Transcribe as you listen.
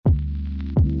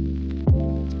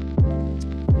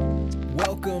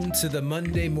Welcome to the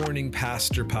Monday Morning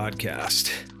Pastor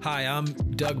Podcast. Hi, I'm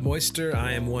Doug Moister.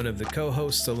 I am one of the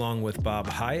co-hosts along with Bob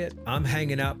Hyatt. I'm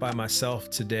hanging out by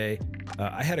myself today.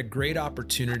 I had a great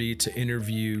opportunity to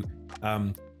interview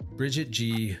Bridget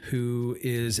G., who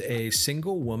is a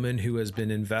single woman who has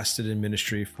been invested in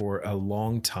ministry for a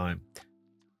long time.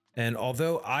 And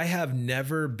although I have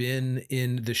never been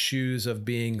in the shoes of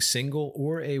being single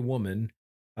or a woman,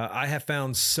 I have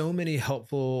found so many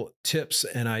helpful tips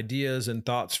and ideas and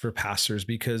thoughts for pastors,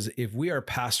 because if we are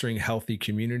pastoring healthy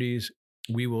communities,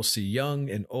 we will see young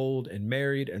and old and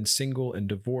married and single and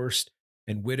divorced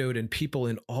and widowed and people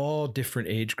in all different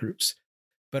age groups.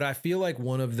 But I feel like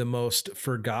one of the most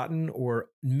forgotten or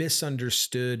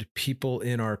misunderstood people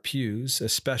in our pews,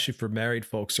 especially for married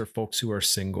folks, are folks who are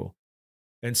single.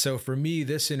 And so for me,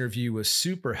 this interview was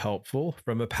super helpful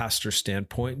from a pastor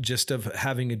standpoint, just of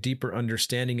having a deeper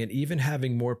understanding and even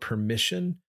having more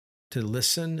permission to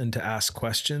listen and to ask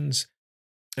questions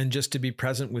and just to be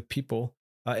present with people.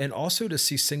 And also to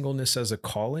see singleness as a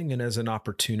calling and as an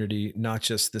opportunity, not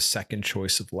just the second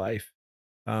choice of life.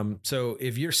 So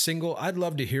if you're single, I'd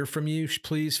love to hear from you.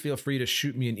 Please feel free to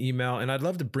shoot me an email, and I'd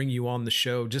love to bring you on the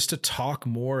show just to talk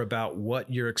more about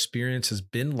what your experience has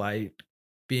been like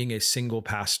being a single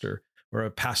pastor or a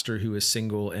pastor who is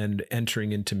single and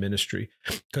entering into ministry,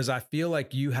 because I feel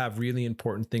like you have really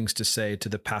important things to say to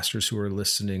the pastors who are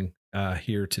listening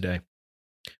here today.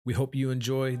 We hope you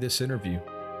enjoy this interview.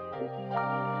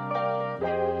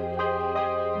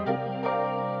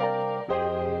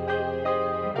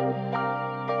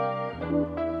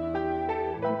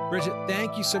 Bridget,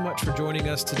 thank you so much for joining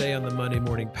us today on the Monday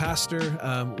Morning Pastor.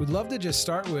 We'd love to just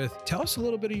start with, tell us a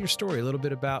little bit of your story, a little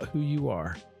bit about who you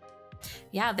are.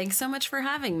 Yeah, thanks so much for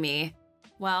having me.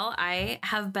 Well, I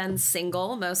have been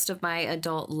single most of my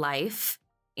adult life,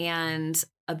 and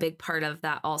a big part of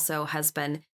that also has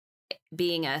been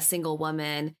being a single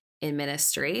woman in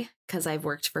ministry, because I've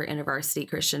worked for InterVarsity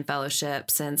Christian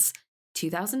Fellowship since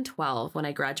 2012 when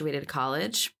I graduated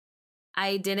college.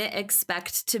 I didn't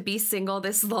expect to be single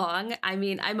this long. I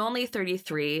mean, I'm only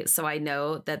 33, so I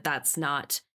know that that's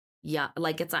not young,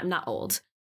 I'm not old,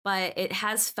 but it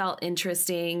has felt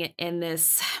interesting in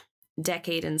this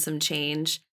decade and some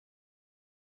change,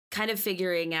 kind of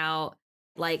figuring out,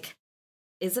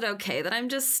 is it okay that I'm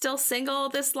just still single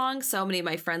this long? So many of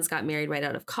my friends got married right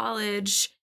out of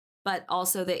college, but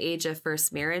also the age of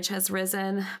first marriage has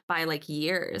risen by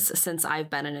years since I've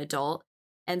been an adult.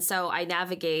 And so I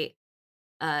navigate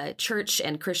church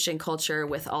and Christian culture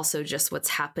with also just what's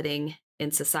happening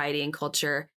in society and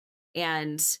culture.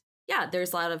 And yeah,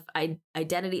 there's a lot of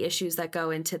identity issues that go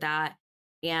into that.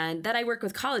 And then I work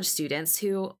with college students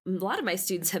who, a lot of my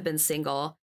students have been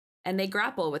single, and they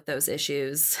grapple with those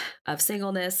issues of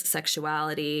singleness,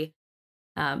 sexuality.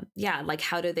 How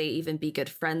do they even be good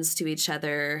friends to each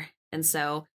other? And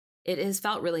so it has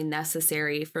felt really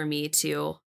necessary for me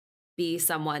to be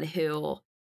someone who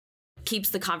keeps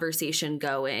the conversation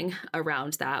going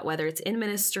around that, whether it's in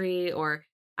ministry or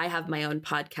I have my own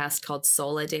podcast called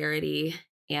Solidarity.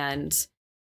 And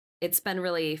it's been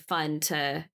really fun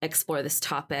to explore this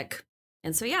topic.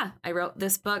 And so, yeah, I wrote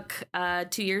this book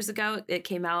 2 years ago. It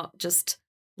came out just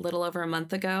a little over a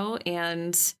month ago,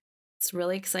 and it's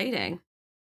really exciting.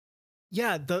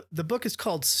 Yeah, the book is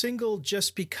called Single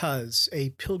Just Because, A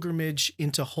Pilgrimage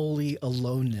into Holy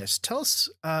Aloneness. Tell us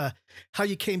how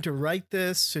you came to write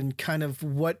this and kind of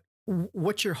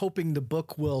what you're hoping the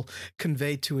book will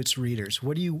convey to its readers.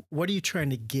 What are you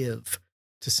trying to give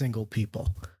to single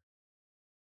people?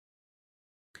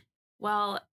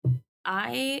 Well,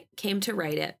 I came to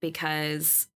write it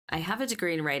because I have a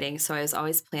degree in writing, so I was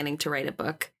always planning to write a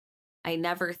book. I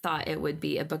never thought it would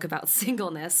be a book about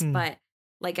singleness, but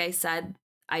like I said,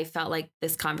 I felt like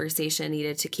this conversation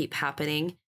needed to keep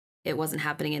happening. It wasn't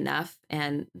happening enough.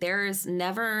 And there's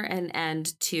never an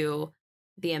end to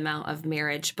the amount of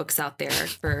marriage books out there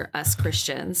for us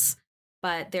Christians.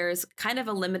 But there's kind of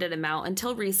a limited amount.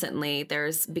 Until recently,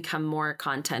 there's become more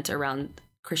content around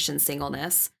Christian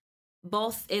singleness,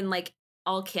 both in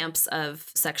all camps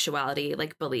of sexuality,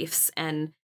 beliefs.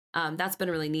 And that's been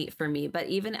really neat for me. But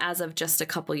even as of just a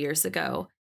couple years ago,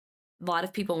 a lot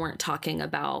of people weren't talking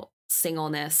about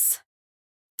singleness,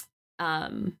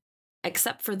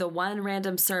 except for the one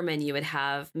random sermon you would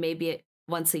have maybe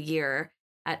once a year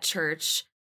at church,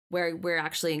 where we're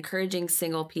actually encouraging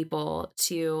single people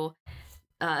to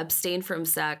abstain from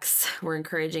sex. We're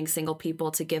encouraging single people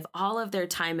to give all of their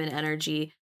time and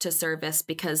energy to service,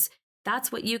 because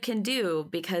that's what you can do,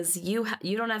 because you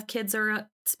don't have kids or a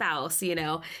spouse,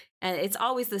 and it's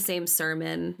always the same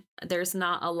sermon. There's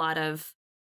not a lot of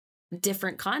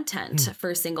different content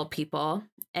for single people.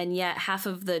 And yet half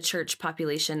of the church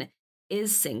population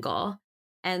is single.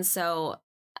 And so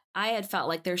I had felt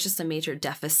like there's just a major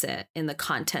deficit in the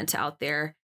content out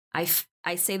there. I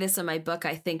say this in my book.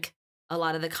 I think a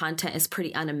lot of the content is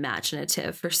pretty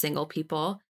unimaginative for single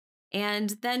people. And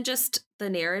then just the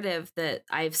narrative that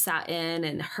I've sat in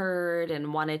and heard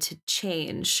and wanted to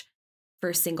change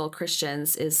for single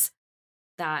Christians is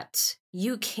that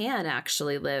you can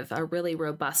actually live a really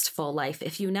robust, full life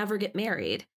if you never get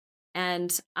married.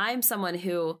 And I'm someone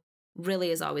who really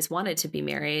has always wanted to be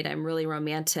married. I'm really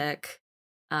romantic.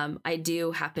 I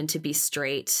do happen to be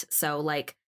straight. So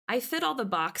like I fit all the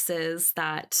boxes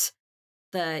that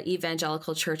the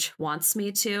evangelical church wants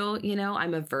me to. You know,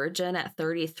 I'm a virgin at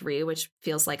 33, which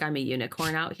feels like I'm a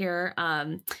unicorn out here.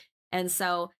 And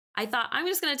so I thought I'm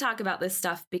just going to talk about this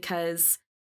stuff because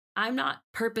I'm not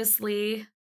purposely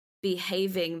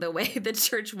behaving the way the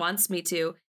church wants me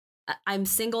to. I'm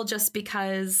single just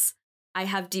because I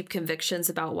have deep convictions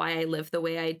about why I live the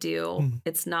way I do.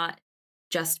 It's not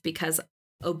just because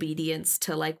obedience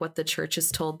to like what the church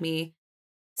has told me.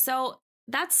 So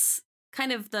that's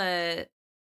kind of the,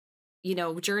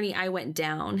 journey I went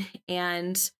down.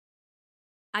 And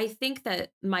I think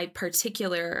that my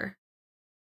particular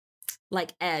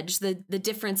like edge, the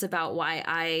difference about why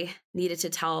I needed to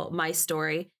tell my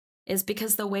story is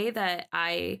because the way that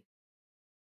I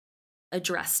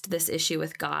addressed this issue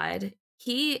with God,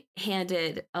 he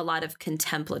handed a lot of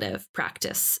contemplative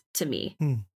practice to me.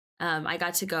 I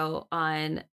got to go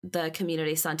on the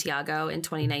Community Santiago in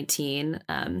 2019,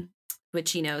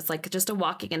 which, is like just a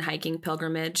walking and hiking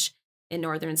pilgrimage in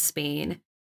northern Spain.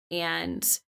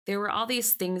 And there were all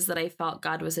these things that I felt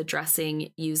God was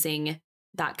addressing using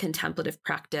that contemplative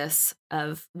practice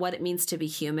of what it means to be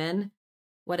human,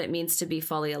 what it means to be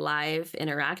fully alive,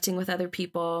 interacting with other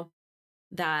people,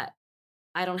 that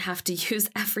I don't have to use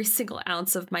every single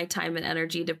ounce of my time and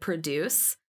energy to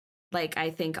produce, like I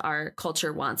think our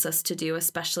culture wants us to do,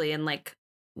 especially in like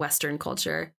Western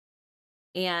culture.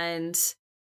 And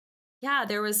yeah,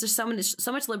 there was just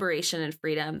so much liberation and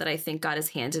freedom that I think God has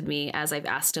handed me as I've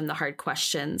asked him the hard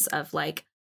questions of like,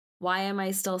 why am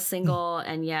I still single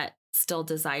and yet still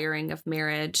desiring of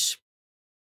marriage?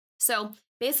 So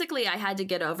basically I had to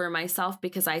get over myself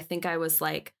because I think I was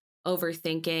like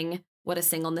overthinking what a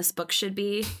singleness book should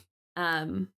be.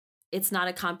 It's not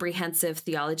a comprehensive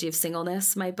theology of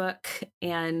singleness, my book.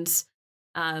 And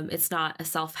it's not a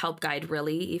self-help guide,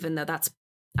 really, even though that's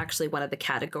actually one of the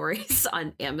categories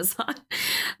on Amazon.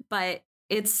 But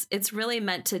it's really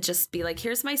meant to just be like,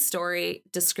 here's my story,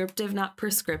 descriptive, not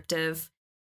prescriptive.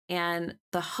 And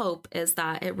the hope is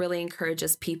that it really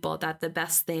encourages people that the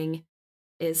best thing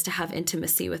is to have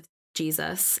intimacy with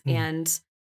Jesus and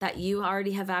that you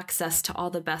already have access to all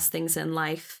the best things in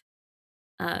life.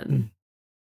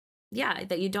 Yeah,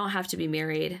 that you don't have to be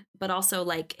married, but also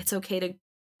like it's okay to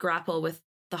grapple with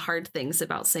the hard things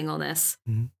about singleness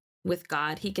with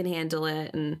God. He can handle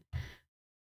it. And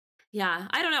yeah,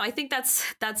 I don't know. I think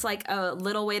that's like a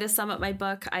little way to sum up my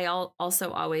book. I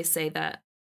also always say that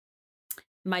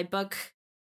my book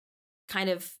kind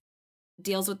of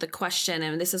deals with the question,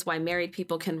 and this is why married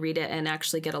people can read it and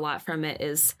actually get a lot from it,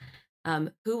 is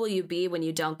who will you be when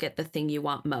you don't get the thing you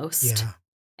want most? Yeah.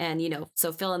 And,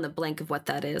 so fill in the blank of what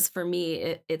that is. For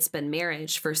me, it's been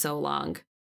marriage for so long.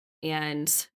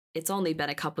 And it's only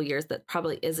been a couple years that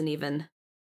probably isn't even,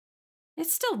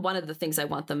 it's still one of the things I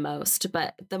want the most.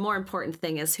 But the more important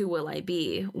thing is who will I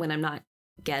be when I'm not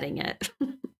getting it?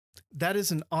 That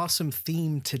is an awesome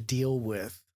theme to deal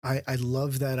with. I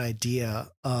love that idea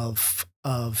of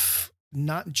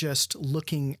not just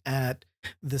looking at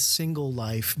the single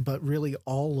life, but really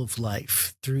all of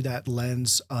life through that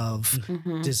lens of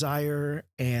desire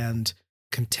and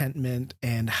contentment.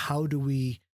 And how do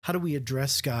we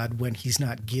address God when he's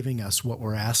not giving us what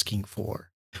we're asking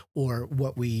for or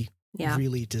what we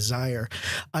really desire?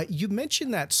 You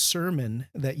mentioned that sermon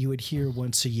that you would hear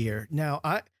once a year. Now,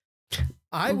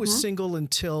 I was single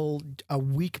until 2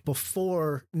 weeks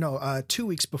before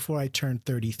I turned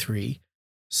 33.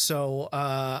 So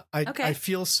I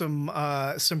feel some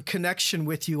connection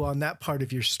with you on that part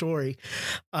of your story.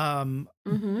 And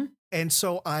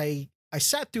so I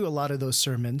sat through a lot of those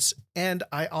sermons, and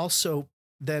I also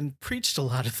then preached a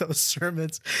lot of those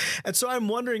sermons. And so I'm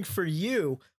wondering for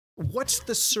you, what's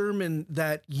the sermon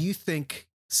that you think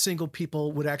single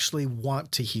people would actually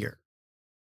want to hear?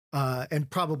 And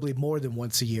probably more than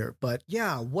once a year. But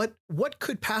yeah, what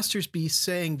could pastors be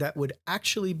saying that would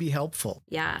actually be helpful?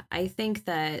 Yeah, I think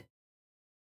that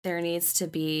there needs to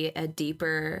be a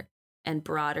deeper and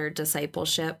broader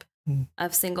discipleship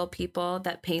of single people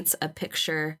that paints a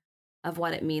picture of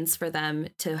what it means for them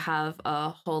to have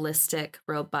a holistic,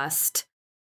 robust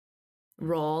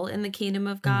role in the kingdom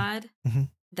of God, Mm-hmm.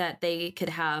 that they could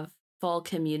have full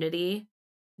community,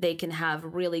 they can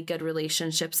have really good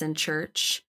relationships in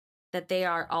church, that they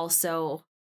are also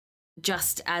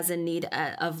just as in need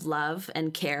of love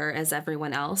and care as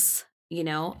everyone else.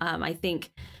 I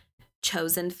think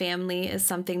chosen family is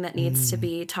something that needs to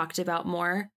be talked about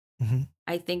more. Mm-hmm.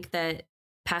 I think that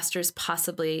pastors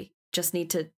possibly just need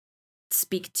to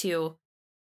speak to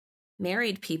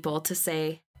married people to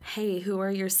say, hey, who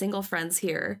are your single friends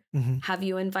here? Mm-hmm. Have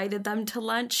you invited them to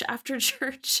lunch after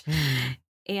church? Mm-hmm.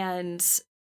 And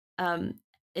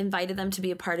invited them to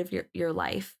be a part of your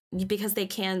life, because they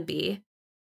can be.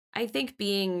 I think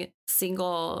being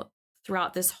single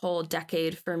throughout this whole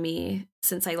decade for me,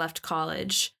 since I left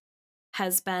college,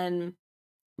 has been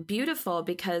beautiful,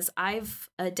 because I've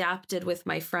adapted with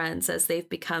my friends as they've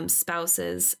become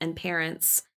spouses and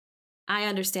parents. I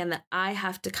understand that I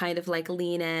have to kind of like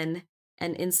lean in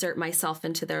and insert myself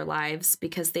into their lives,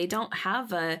 because they don't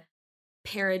have a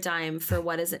paradigm for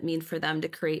what does it mean for them to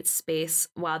create space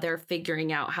while they're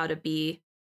figuring out how to be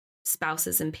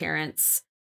spouses and parents.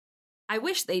 I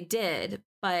wish they did,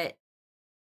 but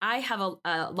I have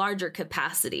a larger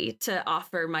capacity to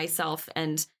offer myself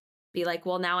and be like,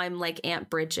 well, now I'm like Aunt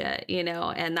Bridget,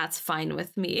 and that's fine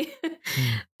with me.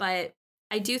 But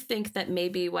I do think that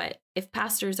maybe if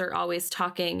pastors are always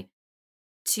talking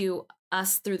to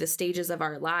us through the stages of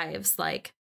our lives,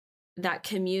 like that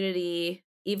community,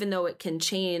 even though it can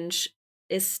change,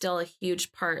 is still a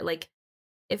huge part. Like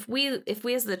if we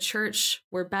as the church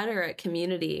were better at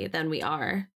community than we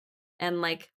are, and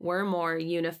like we're more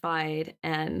unified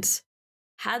and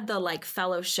had the like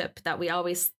fellowship that we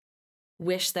always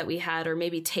wish that we had, or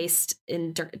maybe taste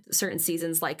in certain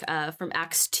seasons, like from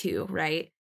Acts 2,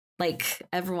 right? Like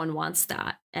everyone wants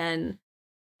that. And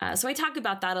so I talk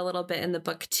about that a little bit in the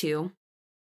book too.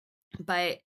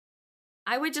 But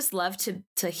I would just love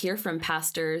to hear from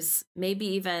pastors, maybe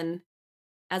even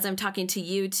as I'm talking to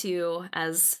you two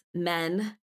as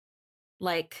men.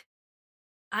 Like,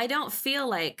 I don't feel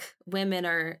like women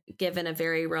are given a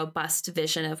very robust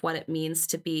vision of what it means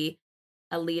to be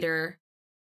a leader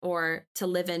or to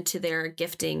live into their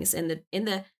giftings in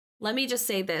the let me just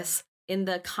say this, in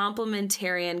the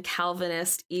complementarian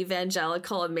Calvinist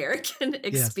evangelical American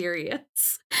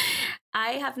experience.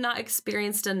 I have not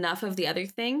experienced enough of the other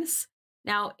things.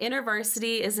 Now,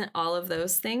 InterVarsity isn't all of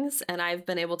those things, and I've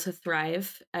been able to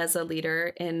thrive as a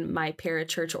leader in my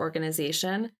parachurch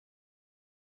organization.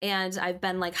 And I've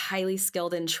been like highly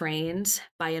skilled and trained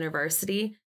by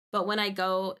InterVarsity. But when I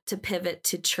go to pivot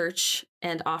to church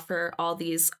and offer all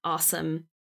these awesome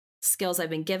skills I've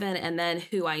been given, and then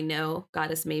who I know God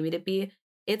has made me to be,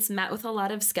 it's met with a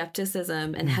lot of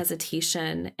skepticism and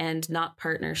hesitation and not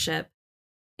partnership.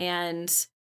 And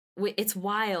it's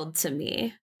wild to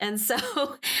me. And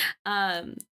so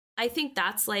I think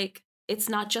that's like, it's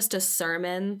not just a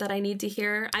sermon that I need to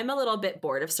hear. I'm a little bit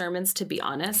bored of sermons, to be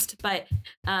honest, but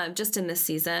just in this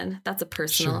season, that's a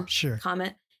personal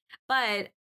comment. But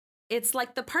it's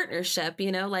like the partnership,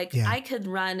 I could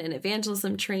run an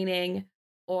evangelism training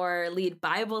or lead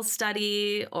Bible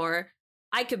study, or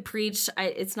I could preach.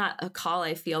 It's not a call,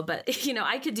 I feel, but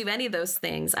I could do any of those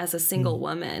things as a single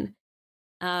woman.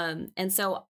 And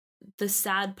so the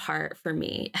sad part for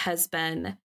me has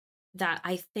been that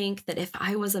I think that if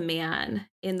I was a man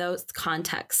in those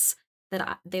contexts,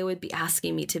 that they would be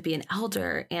asking me to be an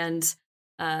elder and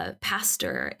a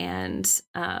pastor, and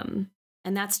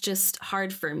that's just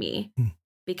hard for me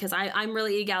because I'm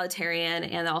really egalitarian,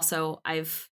 and also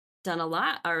I've done a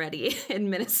lot already in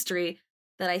ministry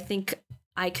that I think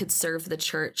I could serve the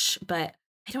church, but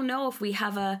I don't know if we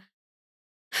have a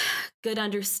good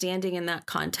understanding in that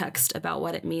context about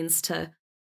what it means to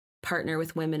partner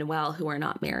with women well who are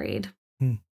not married.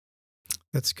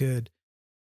 That's good.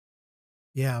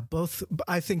 Yeah,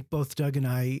 I think both Doug and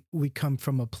I, we come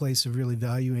from a place of really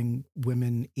valuing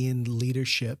women in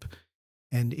leadership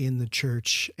and in the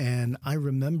church. And I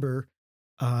remember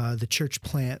the church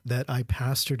plant that I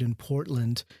pastored in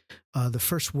Portland, the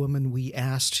first woman we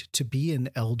asked to be an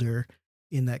elder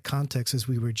in that context as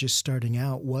we were just starting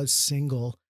out was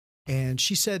single. And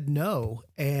she said no.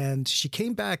 And she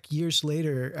came back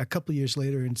a couple years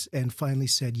later, and finally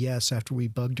said yes after we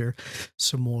bugged her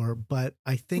some more. But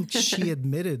I think she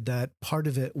admitted that part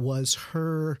of it was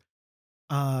her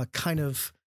kind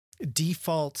of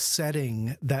default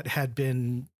setting that had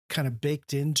been kind of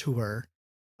baked into her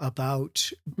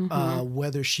about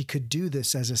whether she could do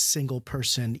this as a single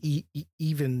person,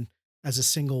 even as a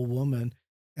single woman.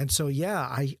 And so,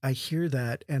 I hear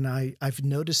that. And I've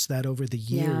noticed that over the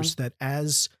years that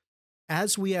as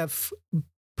as we have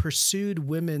pursued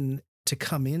women to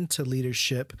come into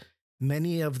leadership,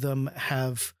 many of them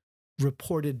have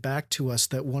reported back to us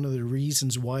that one of the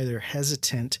reasons why they're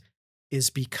hesitant is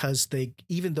because they,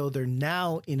 even though they're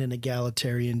now in an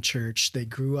egalitarian church, they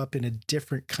grew up in a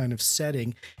different kind of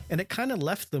setting, and it kind of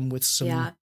left them with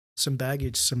some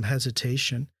baggage, some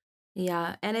hesitation.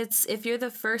 Yeah. And it's, if you're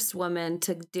the first woman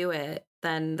to do it,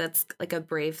 then that's like a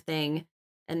brave thing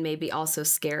and maybe also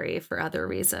scary for other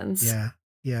reasons. Yeah.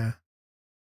 Yeah.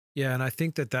 Yeah. And I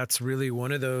think that that's really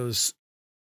one of those,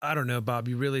 I don't know, Bob,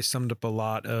 you really summed up a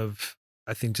lot of,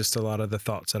 I think just a lot of the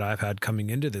thoughts that I've had coming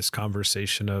into this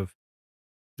conversation of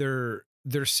there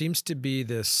seems to be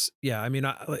this, yeah. I mean,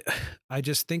 I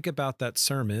just think about that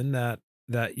sermon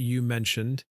that you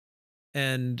mentioned,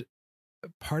 and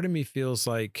part of me feels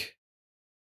like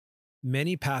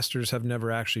many pastors have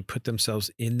never actually put themselves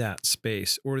in that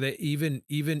space, or they even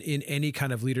in any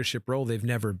kind of leadership role, they've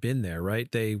never been there,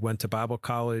 right? They went to Bible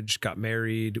college, got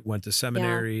married, went to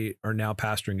seminary, are now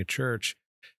pastoring a church.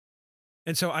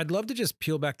 And so I'd love to just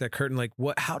peel back that curtain. Like,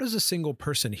 how does a single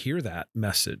person hear that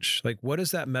message? Like, what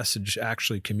does that message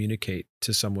actually communicate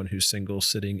to someone who's single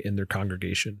sitting in their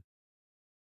congregation?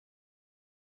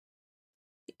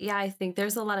 Yeah, I think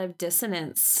there's a lot of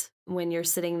dissonance when you're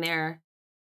sitting there,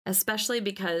 especially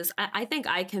because I think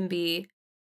I can be,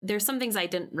 there's some things I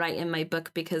didn't write in my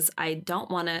book because I don't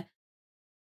want to,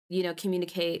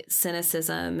 communicate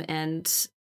cynicism and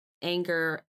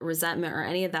anger, resentment, or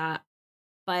any of that.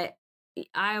 But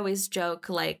I always joke,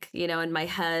 like, in my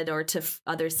head or to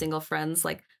other single friends,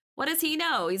 like, what does he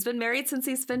know? He's been married since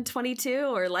he's been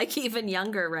 22 or like even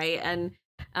younger. Right.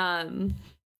 And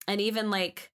even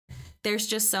like, there's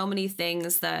just so many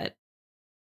things that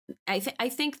I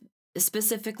think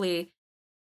specifically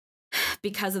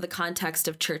because of the context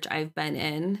of church I've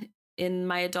been in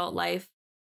my adult life,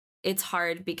 it's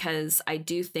hard because I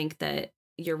do think that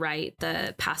you're right.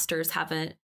 The pastors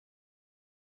haven't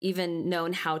even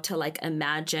known how to like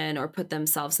imagine or put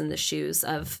themselves in the shoes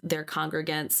of their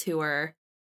congregants who are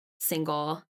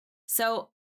single. So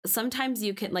sometimes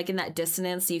you can, like, in that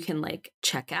dissonance, you can like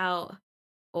check out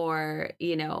or,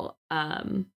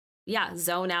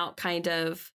 zone out kind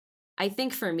of. I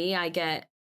think for me, I get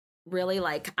really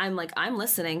I'm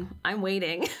listening, I'm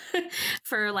waiting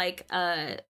for like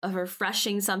a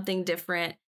refreshing something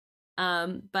different.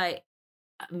 But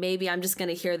maybe I'm just going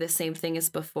to hear the same thing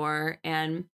as before.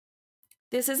 And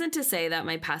this isn't to say that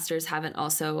my pastors haven't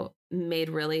also made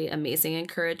really amazing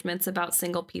encouragements about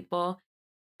single people.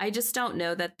 I just don't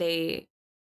know that they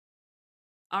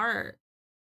are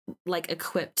like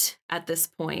equipped at this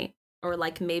point, or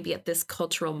like maybe at this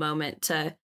cultural moment,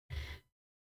 to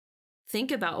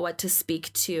think about what to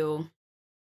speak to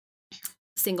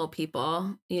single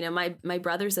people. My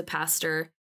brother's a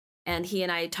pastor, and he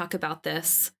and I talk about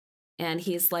this, and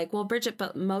he's like, well, Bridget,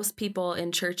 but most people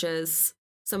in churches,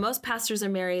 so most pastors are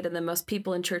married, and then most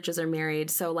people in churches are married.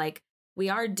 So like we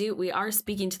are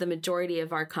speaking to the majority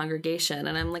of our congregation.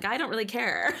 And I'm like, I don't really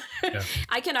care. Yeah.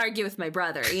 I can argue with my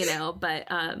brother,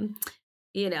 but I'm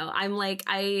like,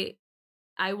 I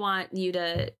want you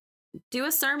to do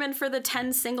a sermon for the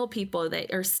 10 single people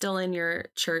that are still in your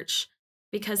church,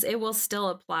 because it will still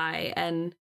apply.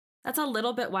 And that's a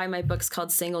little bit why my book's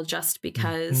called Single Just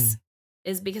Because,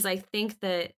 is because I think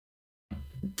that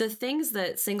the things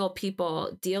that single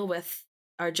people deal with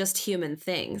are just human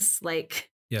things. Like,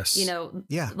 yes,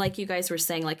 like you guys were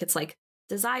saying, like, it's like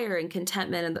desire and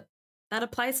contentment, and that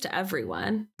applies to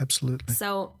everyone. Absolutely.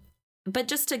 So, but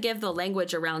just to give the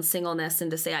language around singleness and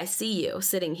to say, I see you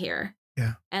sitting here.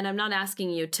 Yeah. And I'm not asking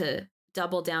you to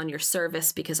double down your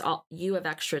service because you have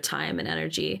extra time and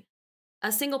energy.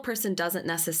 A single person doesn't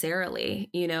necessarily,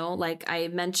 like I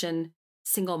mentioned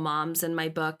single moms in my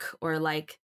book, or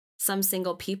like some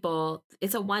single people,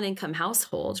 it's a one income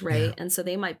household, right? Yeah. And so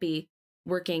they might be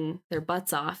working their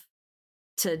butts off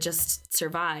to just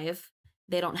survive.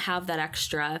 They don't have that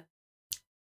extra,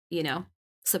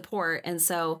 support. And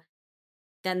so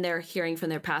then they're hearing from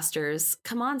their pastors,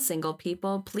 come on, single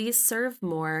people, please serve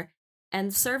more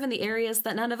and serve in the areas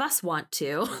that none of us want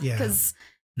to, because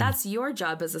that's your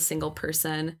job as a single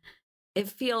person. It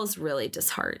feels really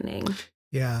disheartening.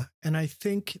 Yeah. And I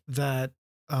think that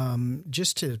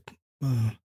just to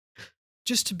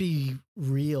be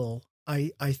real,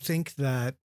 I think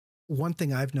that one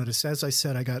thing I've noticed, as I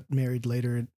said, I got married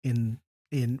later in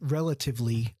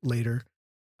relatively later,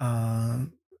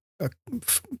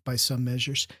 by some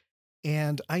measures.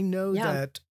 And I know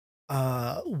that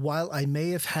while I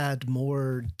may have had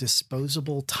more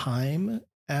disposable time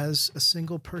as a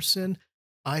single person,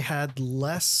 I had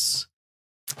less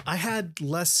I had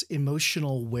less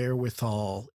emotional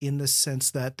wherewithal in the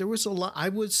sense that there was a lot. I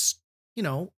was,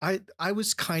 I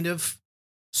was kind of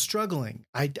struggling.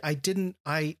 I didn't,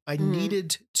 I Mm,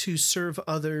 needed to serve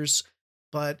others,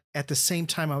 but at the same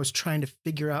time, I was trying to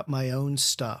figure out my own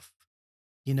stuff,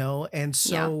 and yeah.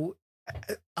 so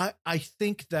I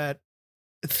think that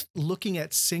looking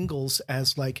at singles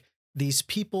as like these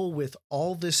people with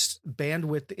all this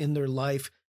bandwidth in their life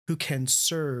who can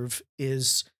serve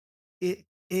is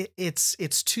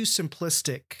it's too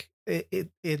simplistic.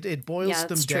 It boils Yeah, them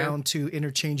that's true. down to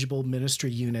interchangeable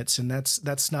ministry units, and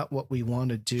that's not what we want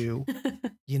to do.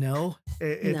 No.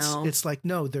 It's like,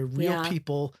 no, they're real Yeah.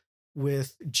 people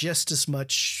with just as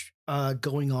much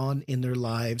going on in their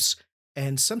lives,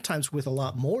 and sometimes with a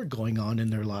lot more going on in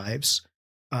their lives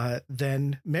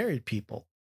than married people.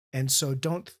 And so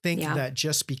don't think Yeah. that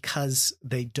just because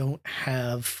they don't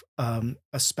have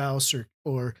a spouse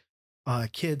or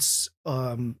kids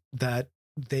that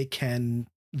they can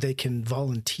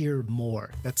volunteer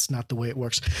more. That's not the way it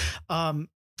works. Um,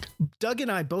 Doug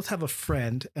and I both have a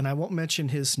friend, and I won't mention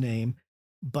his name,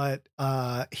 but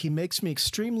he makes me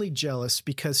extremely jealous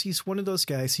because he's one of those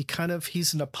guys.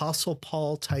 He's an Apostle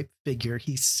Paul type figure.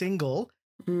 He's single,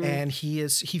 Mm, and he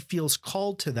feels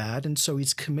called to that, and so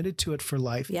he's committed to it for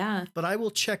life. yeah. But I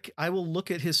will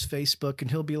look at his Facebook, and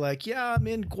he'll be like, yeah, I'm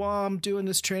in Guam doing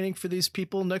this training for these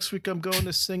people. Next week I'm going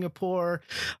to Singapore.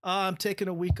 I'm taking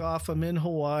a week off. I'm in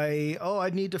Hawaii. Oh, I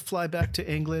need to fly back to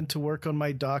England to work on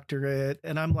my doctorate.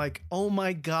 And I'm like, oh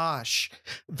my gosh,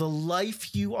 the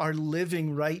life you are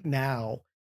living right now.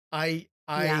 Yeah.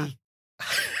 I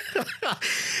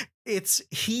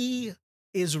he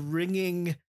is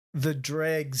wringing the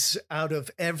dregs out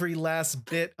of every last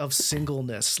bit of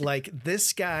singleness. Like,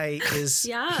 this guy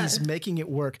Yeah. he's making it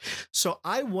work. So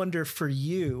I wonder for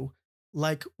you,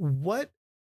 like, what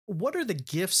are the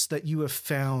gifts that you have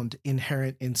found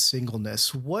inherent in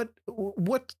singleness? What's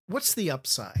the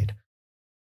upside?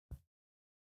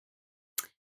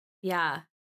 Yeah.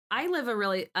 I live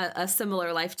a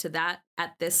similar life to that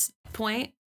at this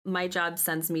point. My job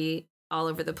sends me all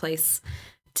over the place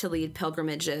to lead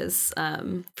pilgrimages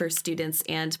for students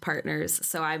and partners.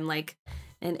 So I'm like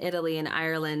in Italy and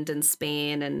Ireland and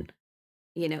Spain and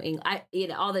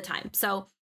all the time. So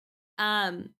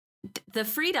um the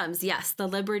freedoms, yes, the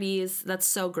liberties, that's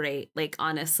so great. Like,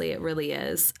 honestly, it really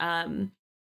is. But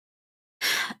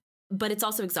it's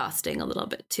also exhausting a little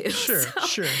bit too. Sure, So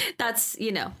sure. that's,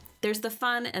 there's the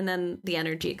fun and then the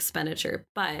energy expenditure.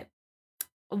 But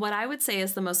what I would say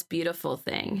is the most beautiful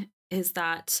thing is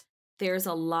that there's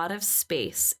a lot of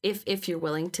space, if you're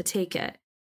willing to take it,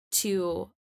 to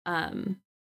um,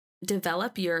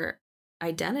 develop your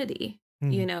identity.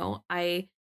 Mm, I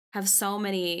have so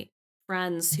many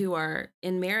friends who are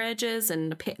in marriages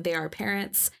and they are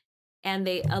parents, and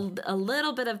a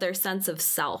little bit of their sense of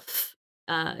self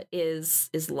is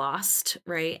lost,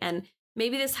 right? And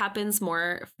maybe this happens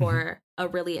more mhm. for a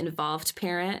really involved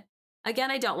parent.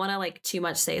 Again, I don't want to like too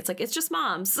much say it's like it's just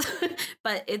moms,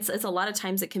 but it's a lot of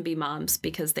times it can be moms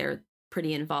because they're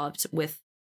pretty involved with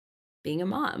being a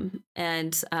mom.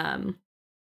 And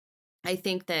I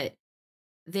think that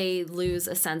they lose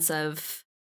a sense of,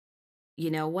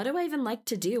 what do I even like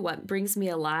to do? What brings me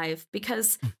alive?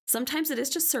 Because sometimes it is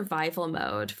just survival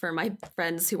mode for my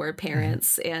friends who are Mhm.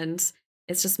 parents. And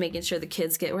it's just making sure the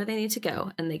kids get where they need to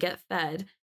go and they get fed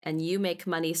and you make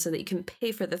money so that you can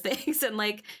pay for the things. And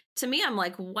like, to me, I'm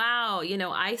like, wow,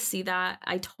 I see that.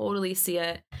 I totally see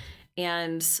it.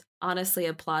 And honestly,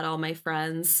 applaud all my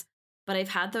friends. But I've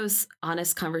had those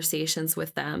honest conversations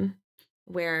with them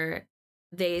where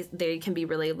they can be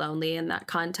really lonely in that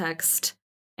context,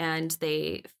 and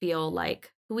they feel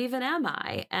like, who even am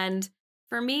I? And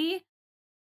for me,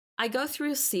 I go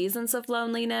through seasons of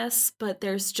loneliness, but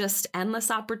there's just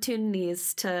endless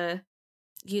opportunities to,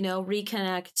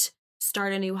 reconnect,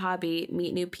 start a new hobby,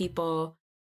 meet new people.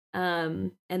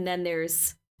 And then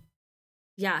there's,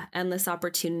 yeah, endless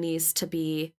opportunities to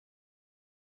be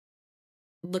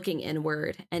looking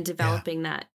inward and Yeah. developing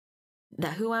that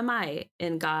who am I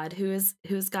in God? Who's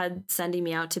God sending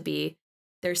me out to be?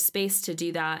 There's space to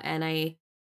do that. And I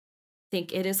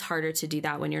think it is harder to do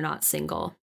that when you're not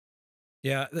single.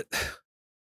 Yeah.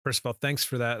 First of all, thanks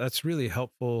for that. That's really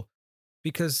helpful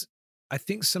because I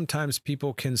think sometimes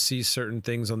people can see certain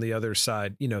things on the other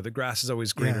side. The grass is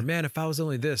always greener. Yeah. Man, if I was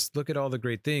only this, look at all the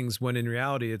great things. When in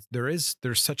reality, there's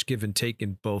such give and take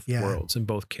in both Yeah. worlds, in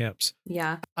both camps.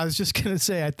 Yeah. I was just going to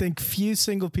say, I think few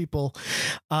single people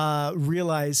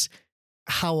realize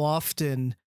how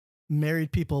often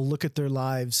married people look at their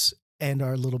lives and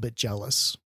are a little bit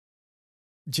jealous.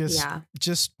 Yeah.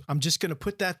 I'm just going to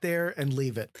put that there and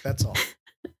leave it. That's all.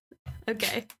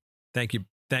 Okay. Thank you.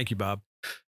 Thank you, Bob.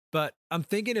 But I'm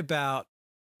thinking about,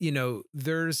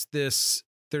 there's this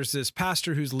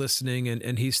pastor who's listening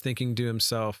and he's thinking to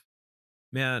himself,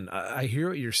 man, I hear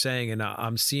what you're saying, and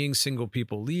I'm seeing single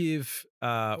people leave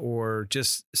or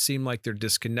just seem like they're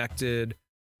disconnected,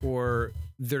 or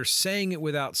they're saying it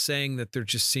without saying that. There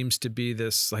just seems to be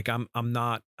this, like,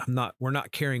 we're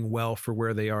not caring well for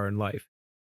where they are in life.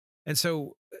 And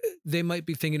so they might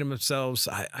be thinking to themselves,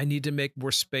 I need to make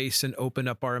more space and open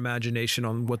up our imagination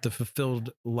on what the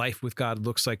fulfilled life with God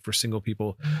looks like for single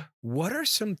people. What are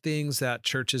some things that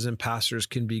churches and pastors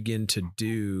can begin to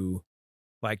do,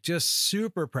 like just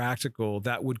super practical,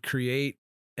 that would create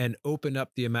and open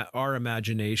up our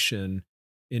imagination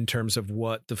in terms of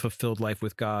what the fulfilled life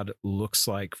with God looks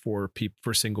like for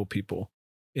single people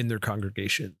in their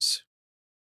congregations?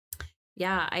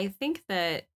 Yeah, I think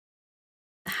that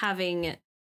having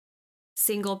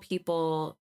single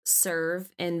people serve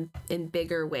in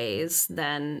bigger ways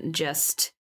than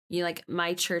just, like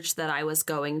my church that I was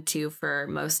going to for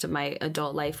most of my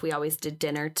adult life, we always did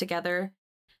dinner together.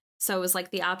 So it was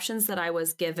like the options that I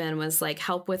was given was like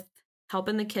help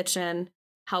in the kitchen,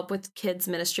 help with kids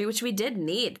ministry, which we did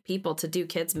need people to do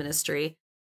kids ministry,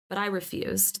 but I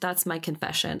refused. That's my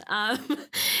confession. So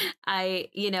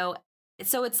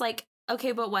it's like,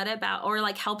 okay, but what about, or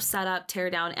like help set up, tear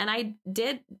down. And I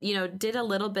did a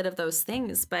little bit of those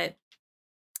things, but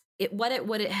what it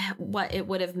would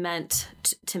have meant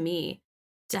to me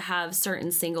to have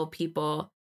certain single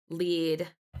people lead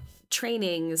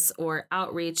trainings or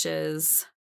outreaches,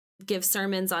 give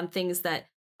sermons on things that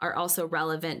are also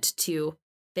relevant to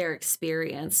their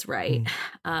experience, right?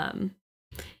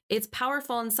 It's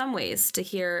powerful in some ways to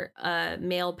hear a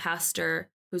male pastor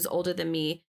who's older than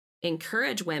me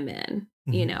encourage women,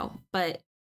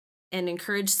 and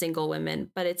encourage single women.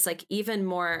 But it's like even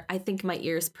more, I think my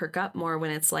ears perk up more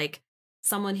when it's like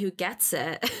someone who gets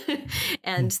it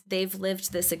and they've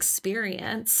lived this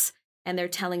experience and they're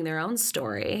telling their own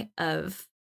story of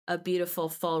a beautiful,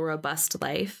 full, robust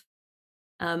life.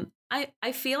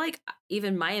 I feel like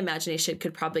even my imagination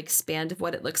could probably expand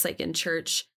what it looks like in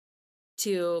church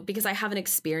because I haven't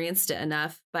experienced it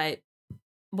enough, but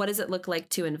what does it look like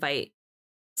to invite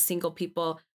single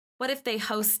people? What if they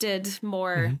hosted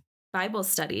more Bible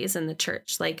studies in the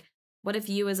church? Like, what if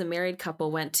you as a married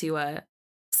couple went to a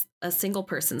single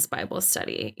person's Bible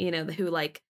study, who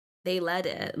like they led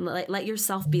it, and let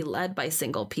yourself be led by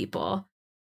single people.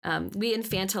 We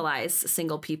infantilize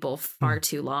single people far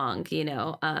too long.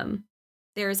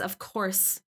 There's of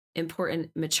course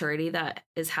important maturity that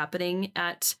is happening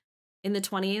in the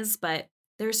 20s, but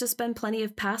there's just been plenty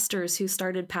of pastors who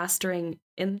started pastoring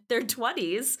in their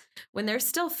 20s when they're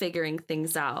still figuring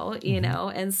things out,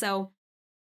 And so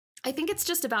I think it's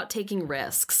just about taking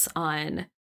risks on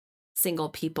single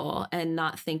people and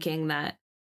not thinking that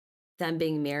them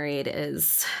being married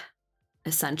is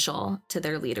essential to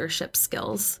their leadership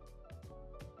skills.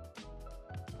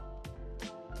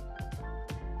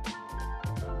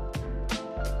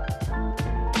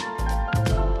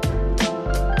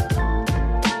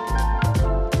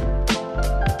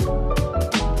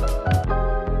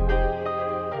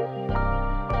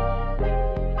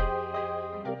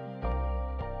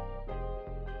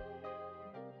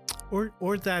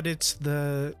 Or that it's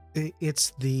the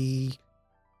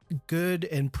good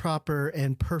and proper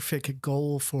and perfect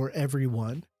goal for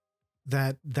everyone,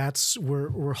 that's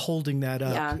we're holding that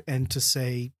up, and to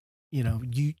say,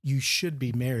 you should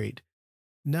be married.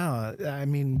 No, I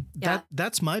mean,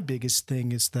 that's my biggest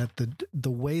thing, is that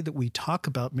the way that we talk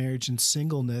about marriage and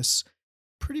singleness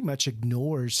pretty much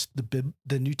ignores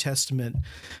the New Testament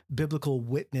biblical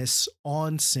witness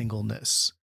on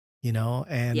singleness,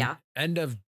 and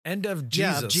End of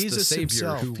Jesus, Jesus the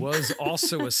Savior, himself, who was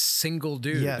also a single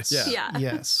dude. Yes.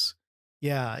 Yes.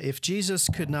 Yeah. If Jesus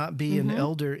could not be an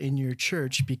elder in your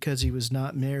church because he was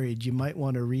not married, you might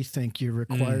want to rethink your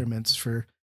requirements for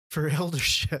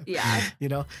eldership. Yeah.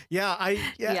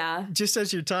 Just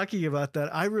as you're talking about that,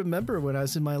 I remember when I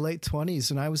was in my late 20s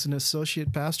and I was an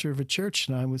associate pastor of a church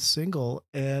and I was single,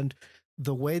 and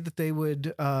the way that they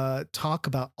would talk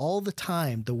about all the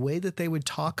time, the way that they would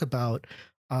talk about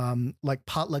like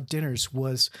potluck dinners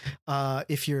was,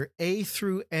 if you're A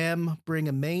through M, bring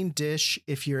a main dish.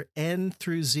 If you're N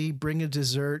through Z, bring a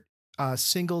dessert.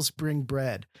 Singles bring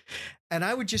bread. And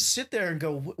I would just sit there and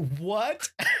go,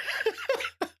 what?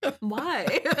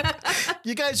 Why?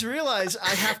 You guys realize I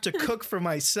have to cook for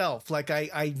myself. Like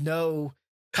I know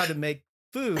how to make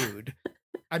food.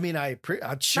 I mean,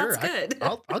 sure. That's good.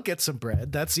 I'll get some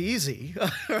bread. That's easy.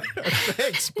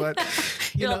 Thanks, but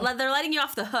they're letting you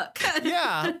off the hook.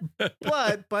 Yeah,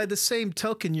 but by the same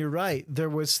token, you're right. There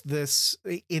was this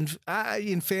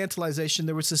infantilization.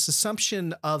 There was this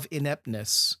assumption of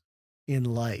ineptness in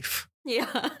life.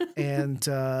 Yeah. And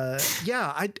I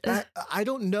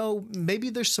don't know. Maybe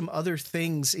there's some other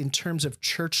things in terms of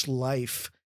church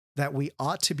life that we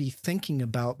ought to be thinking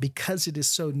about because it is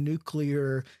so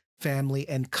nuclear, family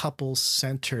and couple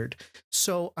centered.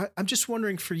 So I'm just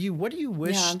wondering for you, what do you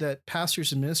wish that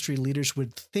pastors and ministry leaders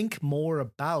would think more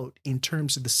about in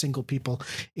terms of the single people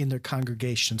in their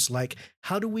congregations? Like,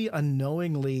 how do we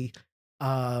unknowingly,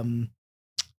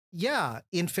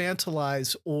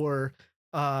 infantilize or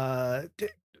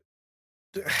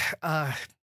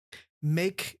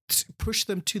push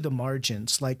them to the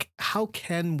margins? Like, how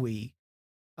can we,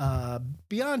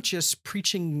 beyond just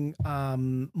preaching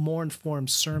more informed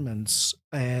sermons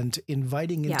and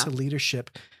inviting into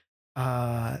leadership,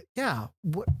 what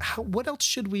else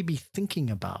should we be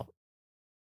thinking about?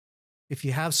 If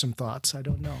you have some thoughts, I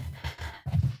don't know.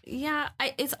 Yeah,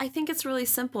 I think it's really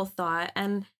simple thought,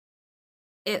 and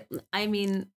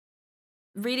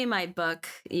reading my book,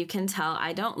 you can tell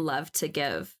I don't love to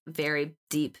give very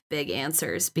deep, big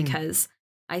answers because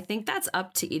I think that's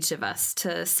up to each of us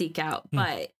to seek out.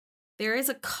 But there is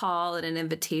a call and an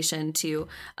invitation to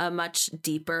a much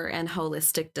deeper and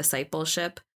holistic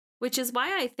discipleship, which is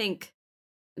why I think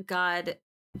God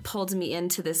pulled me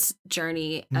into this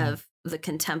journey of the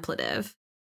contemplative,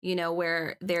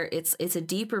 where it's a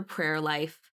deeper prayer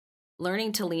life,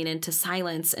 learning to lean into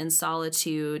silence and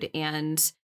solitude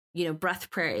and, breath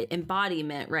prayer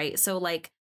embodiment, right? So like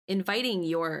inviting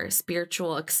your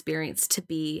spiritual experience to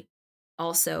be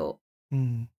also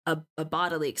a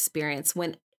bodily experience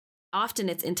when often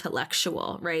it's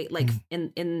intellectual, right? Like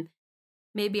in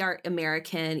maybe our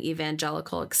American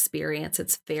evangelical experience,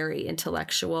 it's very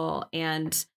intellectual,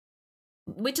 and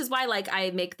which is why like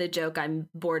I make the joke I'm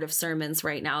bored of sermons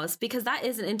right now, is because that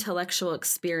is an intellectual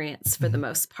experience for the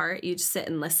most part. You just sit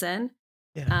and listen.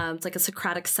 Yeah. It's like a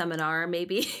Socratic seminar,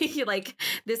 maybe. Like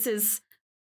this is,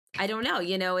 I don't know,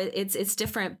 it's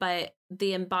different, but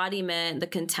the embodiment, the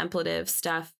contemplative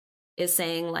stuff is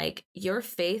saying like your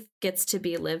faith gets to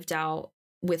be lived out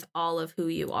with all of who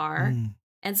you are.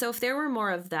 And so if there were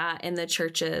more of that in the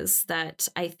churches that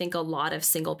I think a lot of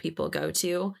single people go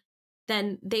to,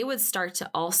 then they would start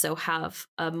to also have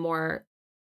a more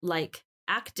like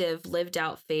active lived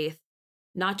out faith,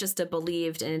 not just a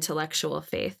believed and intellectual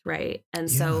faith. Right.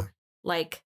 And so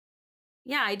like,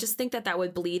 I just think that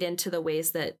would bleed into the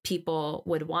ways that people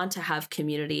would want to have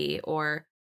community or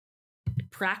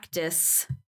practice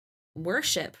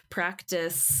worship,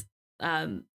 practice,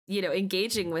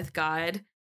 engaging with God.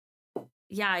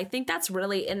 Yeah, I think that's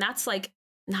really, and that's like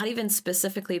not even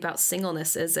specifically about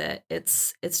singleness, is it?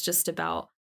 It's just about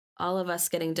all of us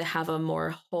getting to have a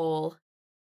more whole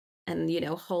and,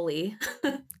 holy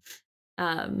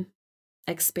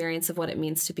experience of what it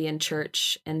means to be in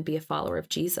church and be a follower of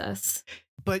Jesus.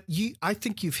 But I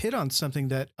think you've hit on something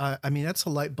that, that's a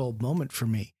light bulb moment for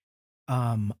me.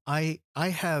 I've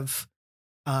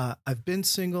been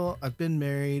single, I've been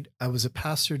married. I was a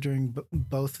pastor during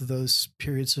both of those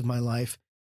periods of my life.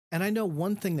 And I know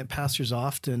one thing that pastors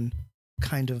often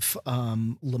kind of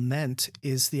lament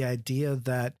is the idea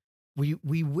that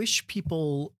we wish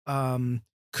people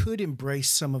could embrace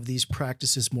some of these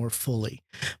practices more fully.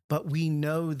 But we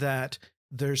know that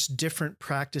there's different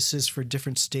practices for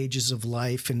different stages of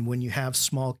life. And when you have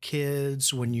small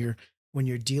kids, when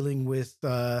you're dealing with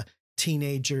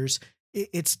teenagers,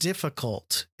 it's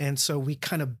difficult. And so we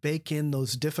kind of bake in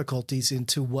those difficulties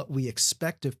into what we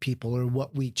expect of people or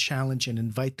what we challenge and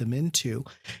invite them into.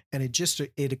 And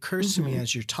it occurs to me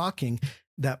as you're talking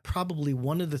that probably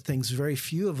one of the things very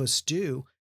few of us do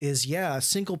is,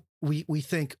 we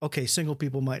think, okay, single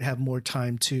people might have more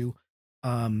time to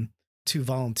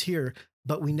volunteer,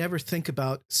 but we never think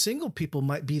about single people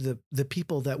might be the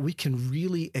people that we can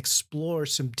really explore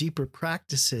some deeper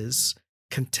practices,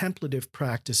 contemplative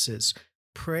practices,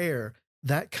 prayer,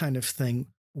 that kind of thing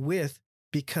with,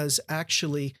 because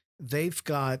actually they've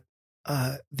got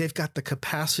the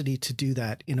capacity to do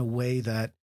that in a way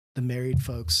that the married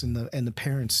folks and the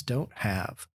parents don't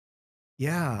have.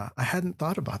 Yeah, I hadn't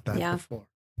thought about that before.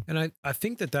 And I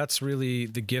think that's really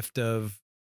the gift of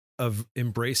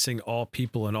embracing all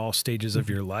people in all stages of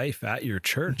your life at your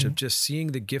church, of just seeing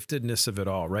the giftedness of it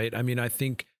all, right? I mean, I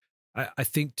think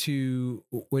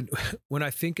when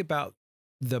I think about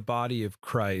the body of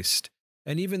Christ,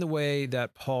 And even the way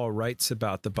that Paul writes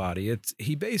about the body,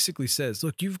 he basically says,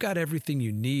 look, you've got everything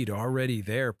you need already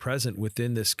there present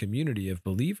within this community of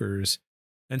believers.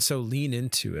 And so lean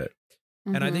into it.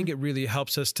 And I think it really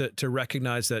helps us to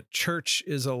recognize that church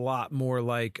is a lot more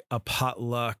like a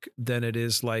potluck than it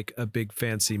is like a big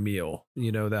fancy meal,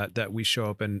 that we show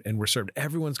up and we're served.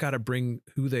 Everyone's got to bring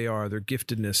who they are, their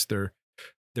giftedness, their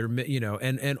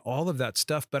and all of that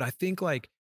stuff. But I think like,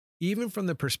 even from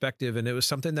the perspective, and it was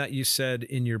something that you said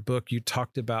in your book, you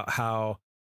talked about how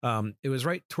it was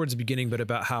right towards the beginning, but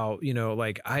about how,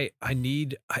 like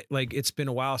it's been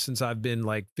a while since I've been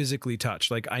like physically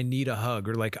touched. Like I need a hug,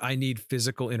 or like I need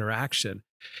physical interaction.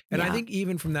 And I think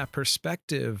even from that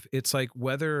perspective, it's like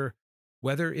whether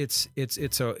it's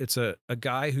a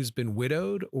guy who's been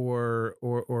widowed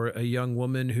or a young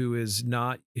woman who's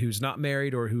not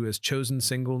married or who has chosen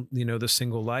single, the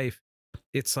single life,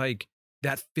 it's like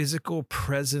that physical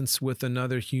presence with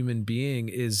another human being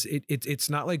it's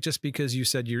not like just because you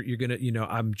said you're going to,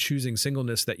 I'm choosing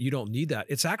singleness, that you don't need that.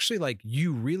 It's actually like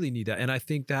you really need that. And I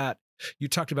think that you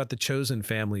talked about the chosen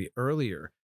family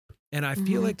earlier. And I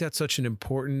feel like that's such an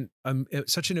important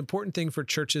thing for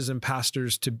churches and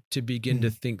pastors to begin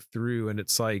to think through. And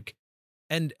it's like,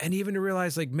 and even to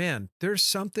realize like, man, there's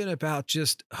something about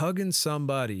just hugging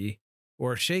somebody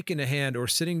or shaking a hand or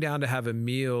sitting down to have a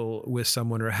meal with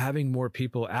someone or having more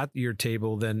people at your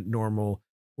table than normal,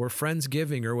 or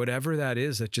Friendsgiving or whatever that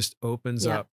is, that just opens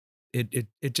up. It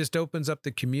just opens up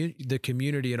the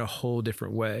community in a whole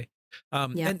different way.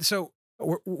 And so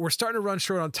we're starting to run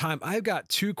short on time. I've got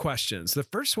two questions. The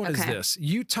first one is this.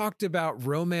 You talked about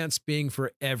romance being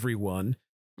for everyone,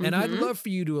 and I'd love for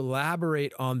you to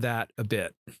elaborate on that a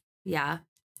bit. Yeah.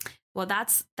 Well,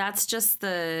 that's just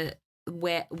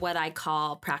what I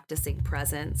call practicing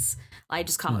presence. I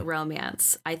just call it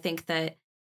romance. I think that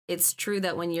it's true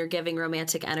that when you're giving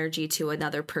romantic energy to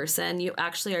another person, you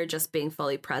actually are just being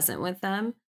fully present with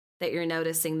them, that you're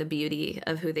noticing the beauty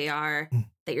of who they are,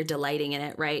 that you're delighting in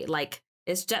it, right? Like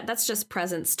that's just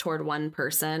presence toward one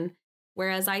person.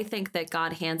 Whereas I think that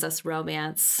God hands us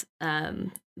romance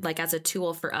like as a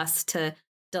tool for us to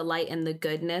delight in the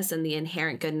goodness and the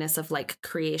inherent goodness of like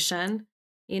creation,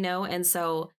 and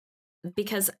so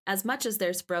because as much as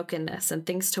there's brokenness and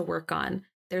things to work on,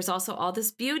 there's also all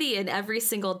this beauty in every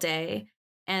single day.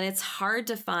 And it's hard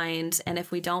to find. And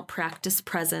if we don't practice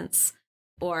presence,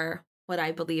 or what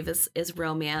I believe is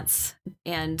romance,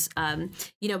 and,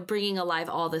 bringing alive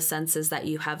all the senses that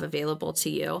you have available to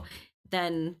you,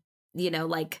 then,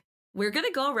 like we're going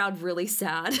to go around really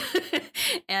sad.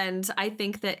 And I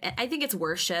think it's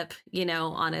worship,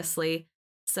 honestly.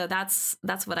 So that's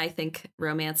what I think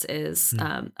romance is.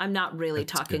 I'm not really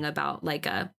talking about like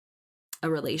a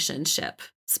relationship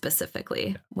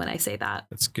specifically when I say that.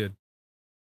 That's good.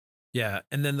 Yeah.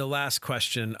 And then the last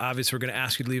question, obviously we're going to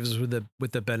ask you to leave us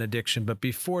with the benediction, but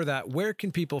before that, where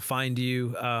can people find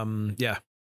you?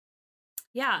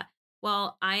 Yeah.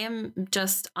 Well, I am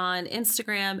just on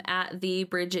Instagram at the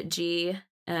Bridget G,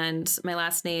 and my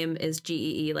last name is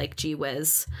Gee, like Gee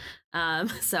Whiz.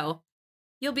 So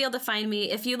you'll be able to find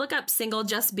me. If you look up Single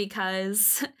Just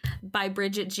Because by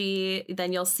Bridget G,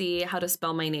 then you'll see how to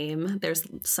spell my name. There's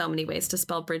so many ways to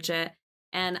spell Bridget.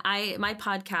 And my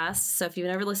podcast, so if you've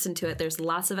never listened to it, there's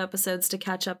lots of episodes to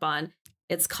catch up on.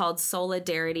 It's called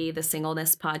Solidarity, the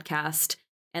Singleness Podcast.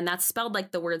 And that's spelled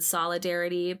like the word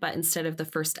solidarity, but instead of the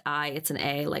first I, it's an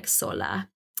A, like sola.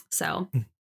 So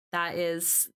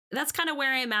that's kind of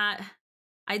where I'm at.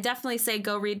 I definitely say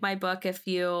go read my book if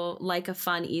you like a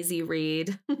fun, easy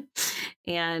read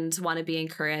and want to be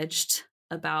encouraged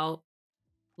about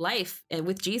life and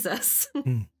with Jesus.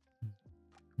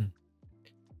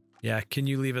 Yeah. Can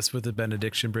you leave us with a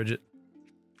benediction, Bridget?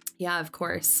 Yeah, of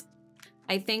course.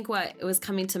 I think what was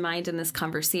coming to mind in this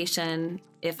conversation,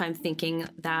 if I'm thinking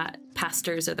that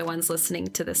pastors are the ones listening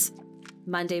to this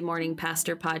Monday Morning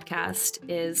Pastor podcast,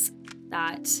 is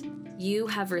that you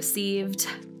have received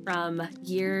from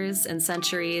years and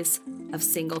centuries of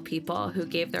single people who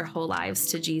gave their whole lives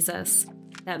to Jesus,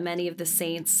 that many of the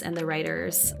saints and the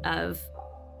writers of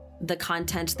the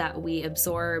content that we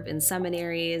absorb in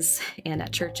seminaries and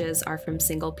at churches are from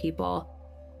single people.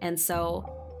 And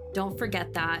so don't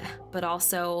forget that, but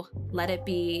also let it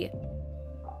be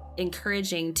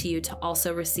encouraging to you to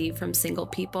also receive from single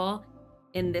people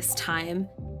in this time,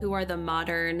 who are the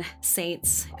modern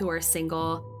saints who are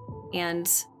single. And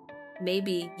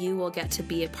maybe you will get to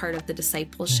be a part of the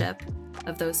discipleship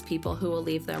of those people who will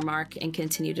leave their mark and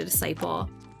continue to disciple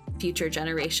future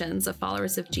generations of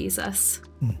followers of Jesus.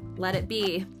 Let it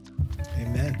be.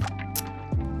 Amen.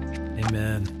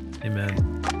 Amen.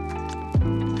 Amen.